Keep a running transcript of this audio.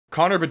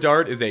Connor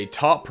Bedard is a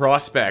top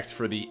prospect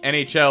for the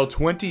NHL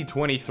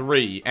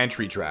 2023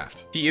 entry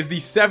draft. He is the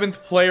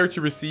 7th player to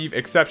receive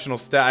exceptional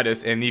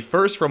status and the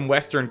first from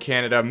Western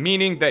Canada,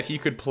 meaning that he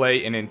could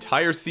play an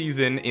entire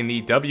season in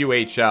the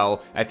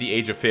WHL at the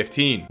age of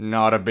 15.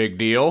 Not a big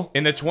deal.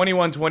 In the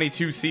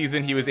 21-22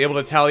 season, he was able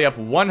to tally up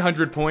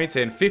 100 points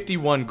and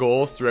 51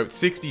 goals throughout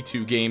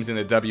 62 games in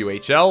the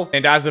WHL,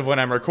 and as of when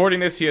I'm recording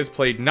this, he has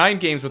played 9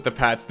 games with the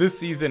Pats this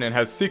season and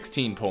has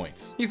 16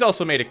 points. He's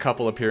also made a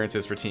couple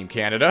appearances for Team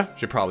Canada.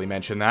 Should probably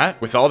mention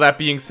that. With all that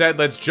being said,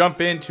 let's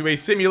jump into a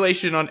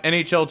simulation on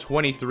NHL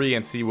 23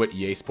 and see what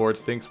EA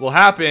Sports thinks will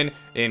happen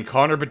in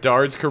Connor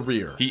Bedard's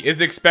career. He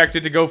is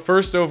expected to go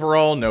first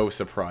overall, no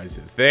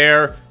surprises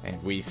there,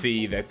 and we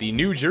see that the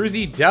New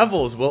Jersey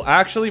Devils will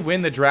actually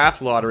win the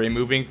draft lottery,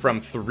 moving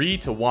from 3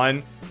 to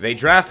 1. They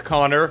draft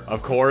Connor,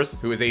 of course,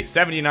 who is a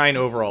 79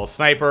 overall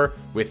sniper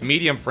with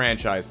medium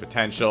franchise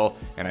potential,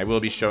 and I will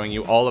be showing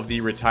you all of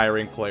the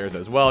retiring players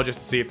as well, just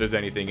to see if there's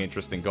anything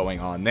interesting going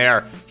on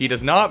there. He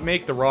does not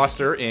make the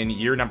roster in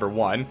year number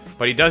 1,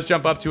 but he does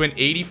jump up to an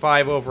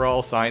 85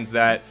 overall, signs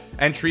that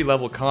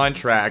entry-level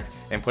contract,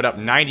 and put up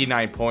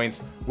 99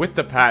 points with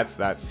the Pats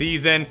that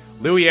season.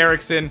 Louis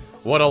Eriksson,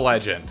 what a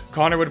legend.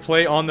 Connor would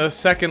play on the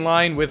second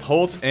line with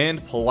Holtz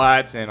and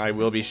Palat, and I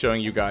will be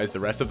showing you guys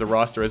the rest of the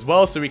roster as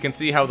well, so we can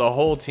see how the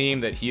whole team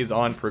that he is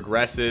on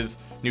progresses.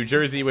 New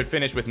Jersey would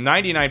finish with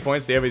 99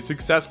 points. They have a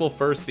successful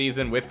first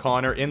season with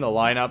Connor in the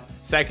lineup.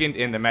 Second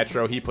in the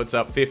Metro, he puts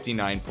up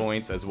 59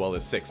 points as well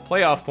as 6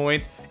 playoff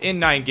points in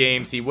 9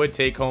 games. He would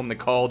take home the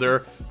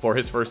Calder for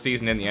his first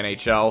season in the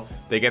NHL.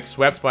 They get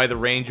swept by the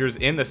Rangers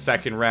in the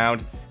second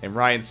round, and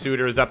Ryan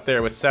Suter is up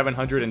there with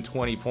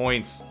 720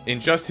 points. In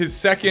just his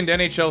second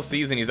NHL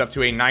season, he's up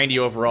to a 90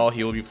 overall.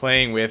 He will be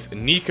playing with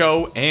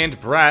Nico and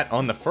Bratt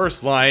on the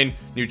first line.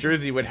 New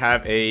Jersey would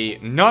have a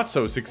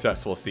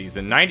not-so-successful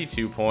season,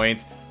 92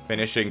 points,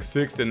 finishing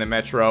 6th in the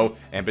Metro,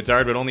 and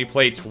Bedard would only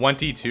play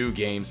 22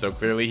 games, so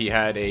clearly he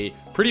had a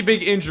pretty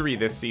big injury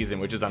this season,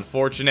 which is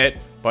unfortunate,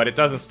 but it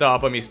doesn't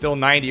stop him. He's still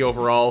 90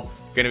 overall,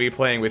 going to be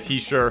playing with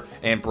Hischier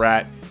and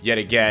Bratt yet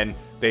again.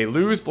 They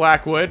lose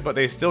Blackwood, but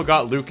they still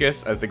got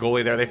Lucas as the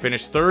goalie there. They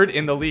finished 3rd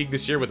in the league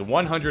this year with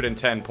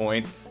 110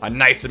 points. A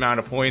nice amount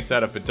of points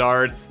out of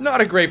Bedard.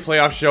 Not a great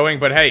playoff showing,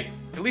 but hey,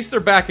 at least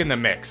they're back in the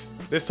mix.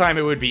 This time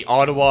it would be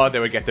Ottawa that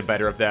would get the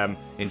better of them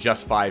in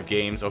just 5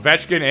 games.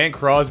 Ovechkin and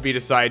Crosby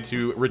decide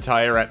to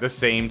retire at the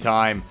same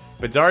time.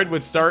 Bedard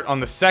would start on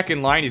the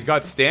second line. He's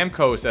got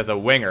Stamkos as a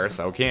winger,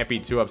 so can't be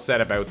too upset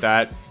about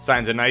that.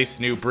 Signs a nice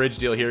new bridge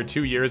deal here,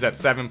 2 years at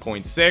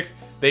 7.6.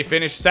 They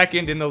finished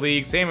 2nd in the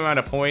league, same amount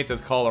of points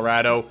as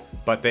Colorado,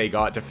 but they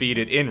got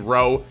defeated in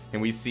row,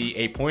 and we see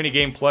a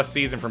point-a-game plus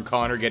season from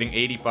Connor, getting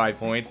 85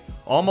 points,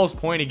 almost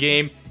point a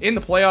game in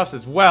the playoffs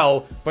as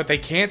well, but they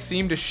can't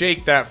seem to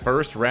shake that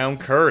first-round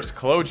curse.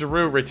 Claude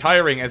Giroux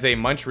retiring as a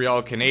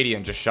Montreal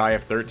Canadian, just shy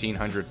of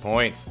 1,300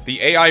 points.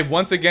 The AI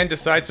once again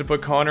decides to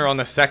put Connor on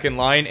the second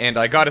line, and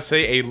I gotta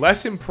say, a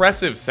less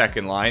impressive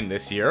second line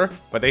this year,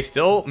 but they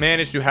still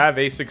managed to have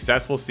a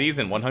successful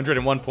season.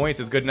 101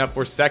 points is good enough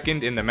for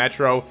 2nd in the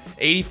Metro,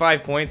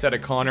 85 points out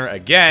of Connor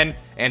again,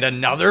 and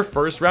another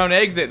first-round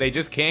exit. They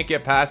just can't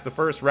get past the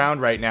first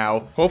round right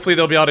now. Hopefully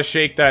they'll be able to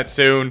shake that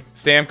soon.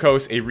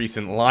 Stamkos, a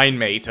recent line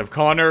mate of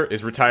Connor,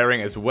 is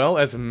retiring, as well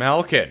as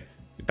Malkin.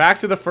 Back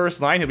to the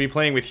first line, he'll be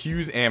playing with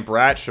Hughes and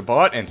Bratt,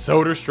 Chabot and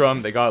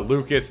Soderstrom. They got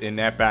Lucas in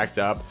net, backed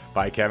up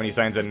by Kevin. He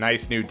signs a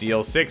nice new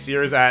deal, 6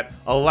 years at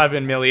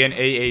 11 million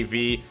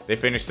AAV. They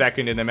finished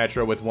 2nd in the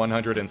Metro with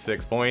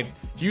 106 points.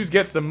 Hughes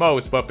gets the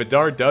most, but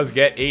Bedard does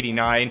get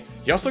 89.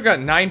 He also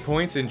got 9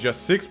 points in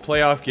just 6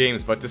 playoff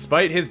games, but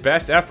despite his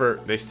best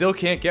effort, they still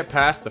can't get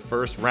past the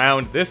first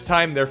round. This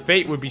time, their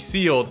fate would be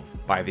sealed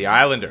by the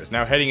Islanders.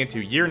 Now heading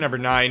into year number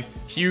 9,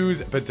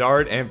 Hughes,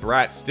 Bedard, and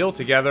Bratt still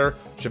together.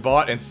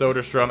 Chabot and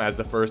Soderstrom as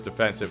the first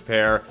defensive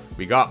pair.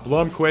 We got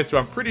Blomqvist, who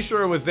I'm pretty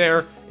sure was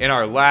there in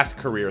our last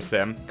career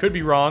sim. Could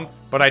be wrong,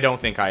 but I don't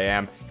think I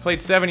am. He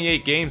played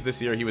 78 games this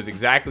year. He was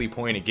exactly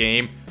point a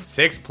game,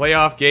 6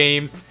 playoff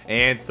games,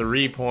 and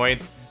 3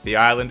 points. The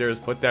Islanders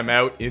put them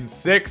out in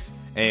 6,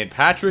 and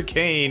Patrick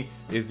Kane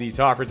is the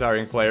top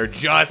retiring player,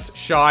 just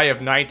shy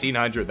of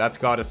 1,900. That's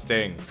gotta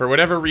sting. For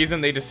whatever reason,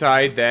 they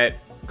decide that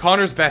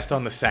Connor's best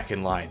on the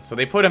second line, so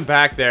they put him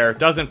back there.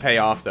 Doesn't pay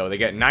off though. They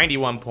get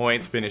 91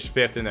 points, finish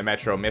 5th in the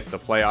Metro, missed the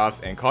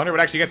playoffs, and Connor would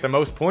actually get the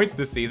most points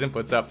this season,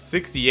 puts up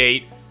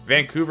 68.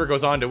 Vancouver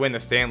goes on to win the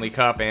Stanley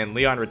Cup, and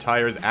Leon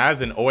retires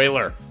as an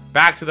Oiler.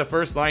 Back to the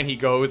first line he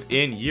goes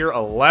in year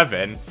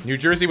 11. New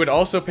Jersey would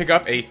also pick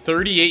up a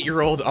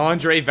 38-year-old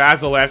Andrei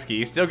Vasilevsky.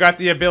 He's still got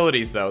the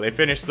abilities, though. They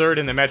finished 3rd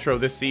in the Metro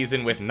this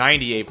season with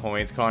 98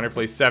 points. Connor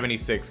plays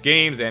 76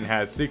 games and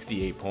has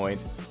 68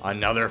 points.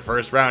 Another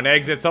first-round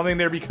exit, something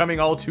they're becoming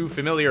all too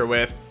familiar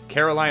with.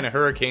 Carolina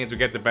Hurricanes would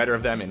get the better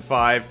of them in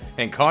 5.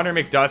 And Connor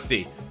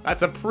McDusty.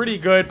 That's a pretty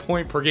good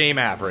point-per-game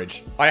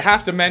average. I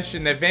have to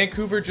mention that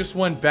Vancouver just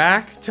won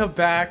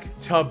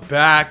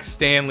back-to-back-to-back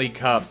Stanley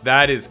Cups.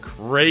 That is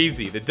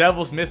crazy. The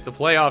Devils missed the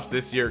playoffs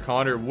this year.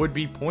 Connor would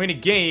be point a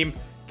game,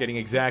 getting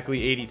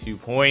exactly 82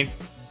 points.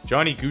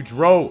 Johnny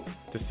Gaudreau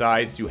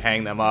decides to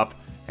hang them up,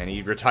 and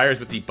he retires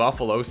with the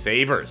Buffalo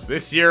Sabres.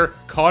 This year,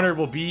 Connor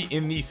will be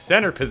in the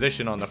center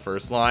position on the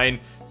first line.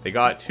 They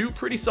got two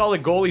pretty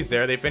solid goalies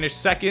there. They finished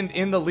second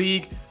in the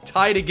league,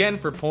 tied again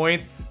for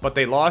points, but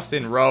they lost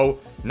in row.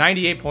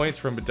 98 points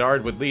from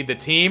Bedard would lead the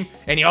team,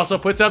 and he also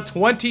puts up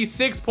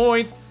 26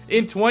 points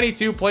in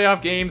 22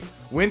 playoff games,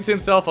 wins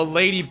himself a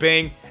Lady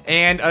Byng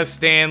and a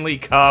Stanley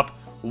Cup.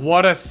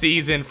 What a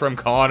season from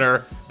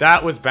Connor.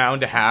 That was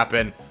bound to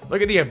happen.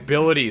 Look at the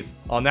abilities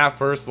on that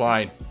first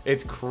line.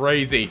 It's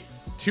crazy.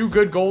 Two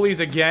good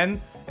goalies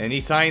again, and he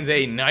signs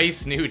a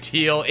nice new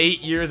deal,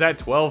 8 years at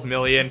 $12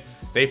 million.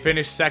 They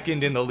finished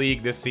second in the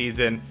league this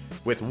season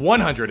with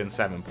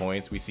 107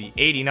 points. We see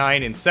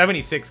 89 in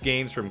 76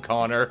 games from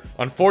Connor.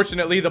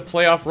 Unfortunately, the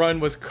playoff run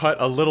was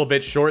cut a little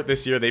bit short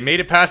this year. They made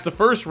it past the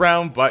first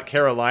round, but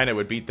Carolina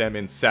would beat them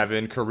in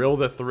 7. Kirill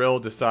the Thrill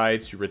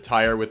decides to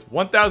retire with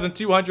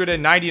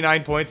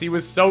 1,299 points. He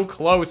was so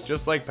close,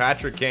 just like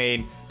Patrick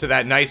Kane, to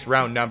that nice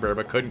round number,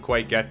 but couldn't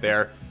quite get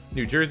there.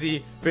 New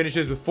Jersey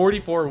finishes with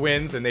 44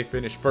 wins, and they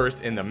finish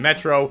first in the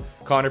Metro.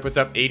 Connor puts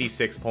up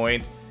 86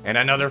 points, and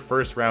another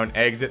first round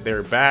exit.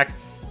 They're back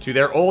to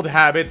their old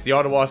habits. The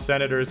Ottawa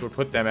Senators would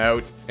put them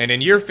out. And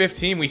in year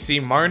 15, we see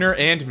Marner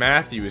and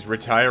Matthews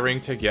retiring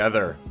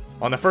together.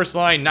 On the first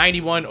line,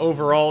 91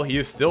 overall, he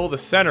is still the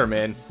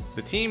centerman.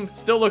 The team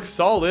still looks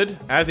solid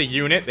as a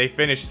unit. They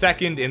finished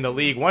second in the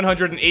league,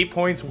 108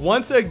 points,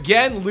 once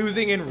again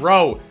losing in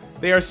row.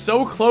 They are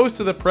so close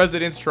to the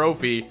President's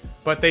Trophy,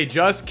 but they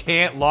just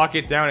can't lock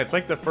it down. It's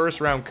like the first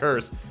round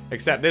curse,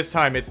 except this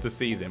time it's the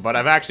season. But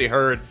I've actually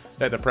heard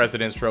that the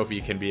President's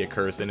Trophy can be a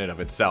curse in and of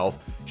itself.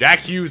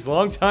 Jack Hughes,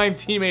 longtime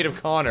teammate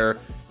of Connor,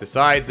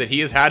 decides that he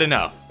has had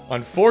enough.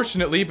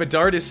 Unfortunately,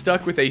 Bedard is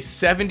stuck with a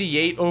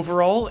 78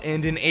 overall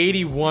and an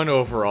 81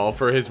 overall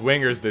for his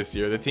wingers this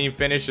year. The team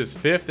finishes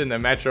 5th in the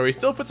Metro. He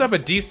still puts up a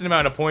decent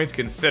amount of points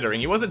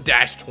considering. He was a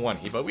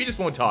 -20, but we just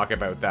won't talk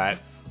about that.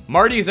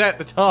 Marty's at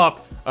the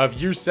top of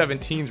year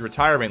 17's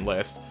retirement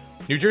list.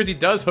 New Jersey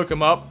does hook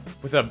him up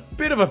with a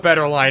bit of a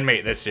better line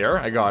mate this year,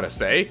 I gotta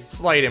say.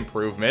 Slight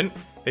improvement.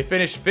 They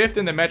finished 5th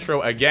in the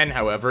Metro again,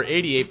 however,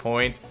 88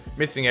 points,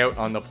 missing out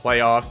on the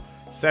playoffs.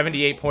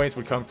 78 points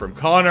would come from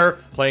Connor,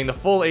 playing the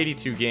full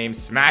 82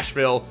 games.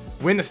 Smashville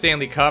win the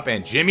Stanley Cup,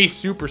 and Jimmy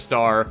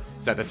Superstar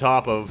is at the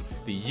top of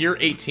the year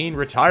 18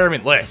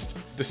 retirement list.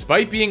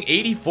 Despite being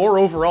 84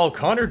 overall,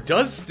 Connor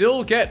does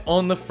still get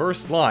on the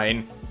first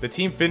line. The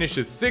team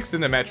finishes 6th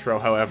in the Metro,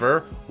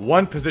 however,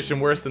 one position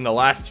worse than the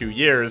last 2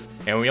 years,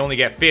 and we only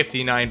get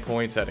 59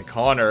 points out of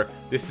Connor.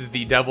 This is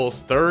the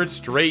Devils' 3rd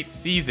straight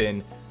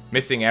season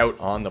missing out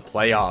on the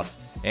playoffs.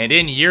 And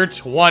in year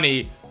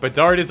 20,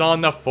 Bedard is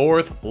on the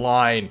 4th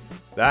line.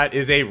 That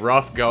is a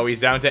rough go. He's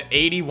down to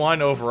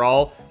 81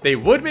 overall. They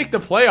would make the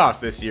playoffs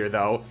this year,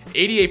 though.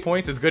 88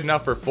 points is good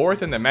enough for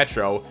 4th in the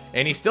Metro,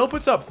 and he still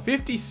puts up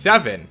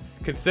 57.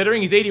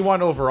 Considering he's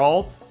 81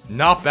 overall,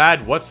 not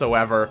bad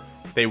whatsoever.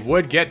 They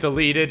would get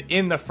deleted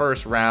in the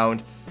first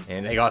round,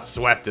 and they got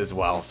swept as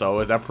well, so it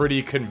was a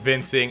pretty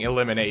convincing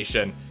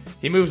elimination.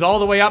 He moves all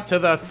the way up to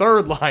the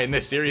 3rd line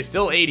this year. He's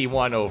still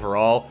 81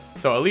 overall,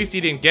 so at least he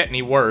didn't get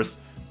any worse,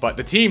 but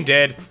the team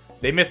did.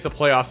 They missed the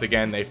playoffs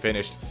again. They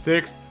finished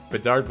 6th.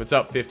 Bedard puts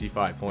up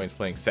 55 points,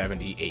 playing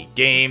 78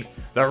 games.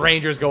 The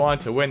Rangers go on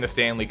to win the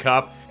Stanley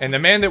Cup, and the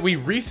man that we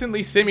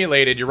recently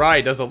simulated,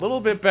 Uri, does a little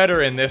bit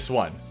better in this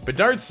one.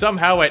 Bedard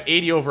somehow at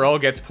 80 overall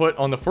gets put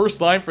on the first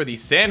line for the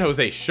San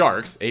Jose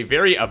Sharks, a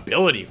very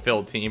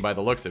ability-filled team by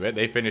the looks of it.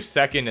 They finished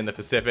 2nd in the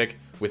Pacific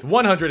with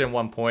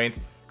 101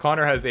 points.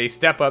 Connor has a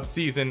step-up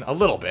season a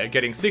little bit,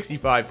 getting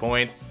 65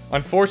 points.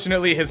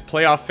 Unfortunately, his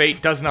playoff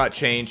fate does not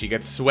change. He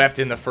gets swept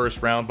in the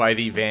first round by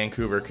the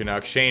Vancouver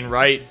Canucks. Shane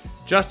Wright,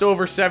 just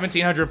over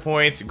 1,700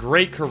 points.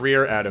 Great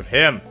career out of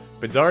him.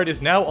 Bedard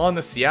is now on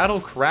the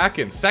Seattle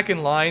Kraken,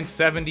 2nd line,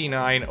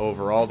 79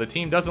 overall. The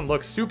team doesn't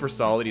look super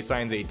solid. He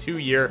signs a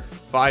 2-year,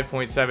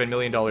 $5.7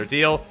 million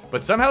deal,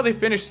 but somehow they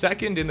finish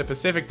 2nd in the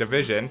Pacific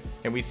Division,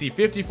 and we see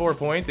 54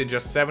 points in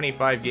just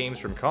 75 games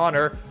from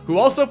Connor, who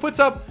also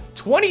puts up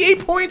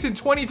 28 points in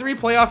 23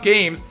 playoff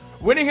games,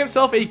 winning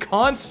himself a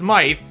Conn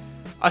Smythe,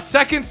 a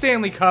 2nd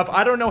Stanley Cup.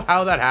 I don't know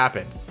how that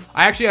happened.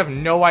 I actually have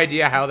no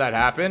idea how that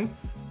happened,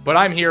 but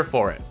I'm here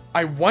for it.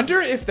 I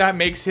wonder if that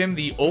makes him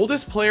the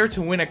oldest player to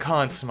win a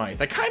Conn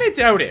Smythe. I kind of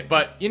doubt it,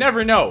 but you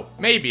never know.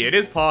 Maybe it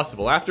is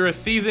possible. After a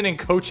season in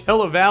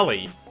Coachella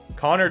Valley,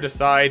 Connor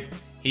decides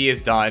he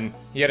is done.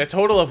 He had a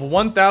total of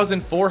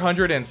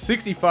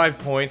 1,465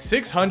 points,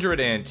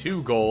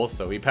 602 goals,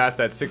 so he passed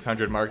that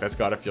 600 mark. That's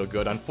gotta feel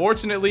good.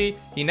 Unfortunately,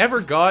 he never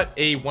got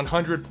a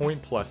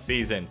 100-point-plus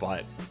season,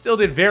 but still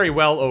did very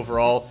well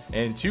overall,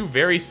 and 2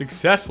 very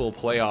successful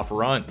playoff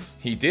runs.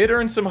 He did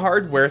earn some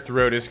hardware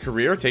throughout his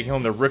career, taking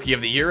home the Rookie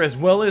of the Year, as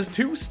well as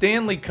 2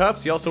 Stanley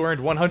Cups. He also earned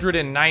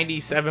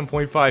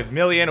 $197.5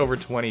 million over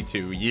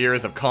 22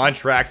 years of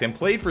contracts, and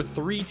played for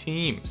 3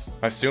 teams.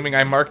 Assuming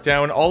I marked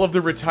down all of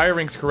the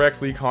retirings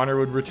correctly, Connor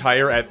would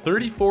retire at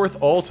 34th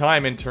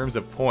all-time in terms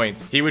of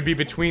points. He would be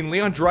between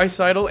Leon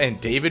Draisaitl and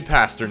David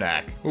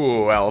Pasternak.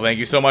 Ooh, well, thank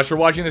you so much for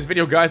watching this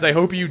video, guys. I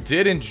hope you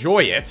did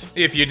enjoy it.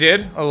 If you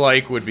did, a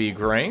like would be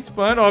great,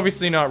 but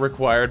obviously not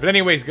required. But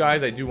anyways,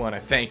 guys, I do want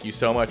to thank you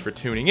so much for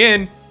tuning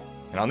in.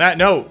 And on that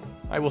note,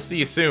 I will see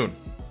you soon.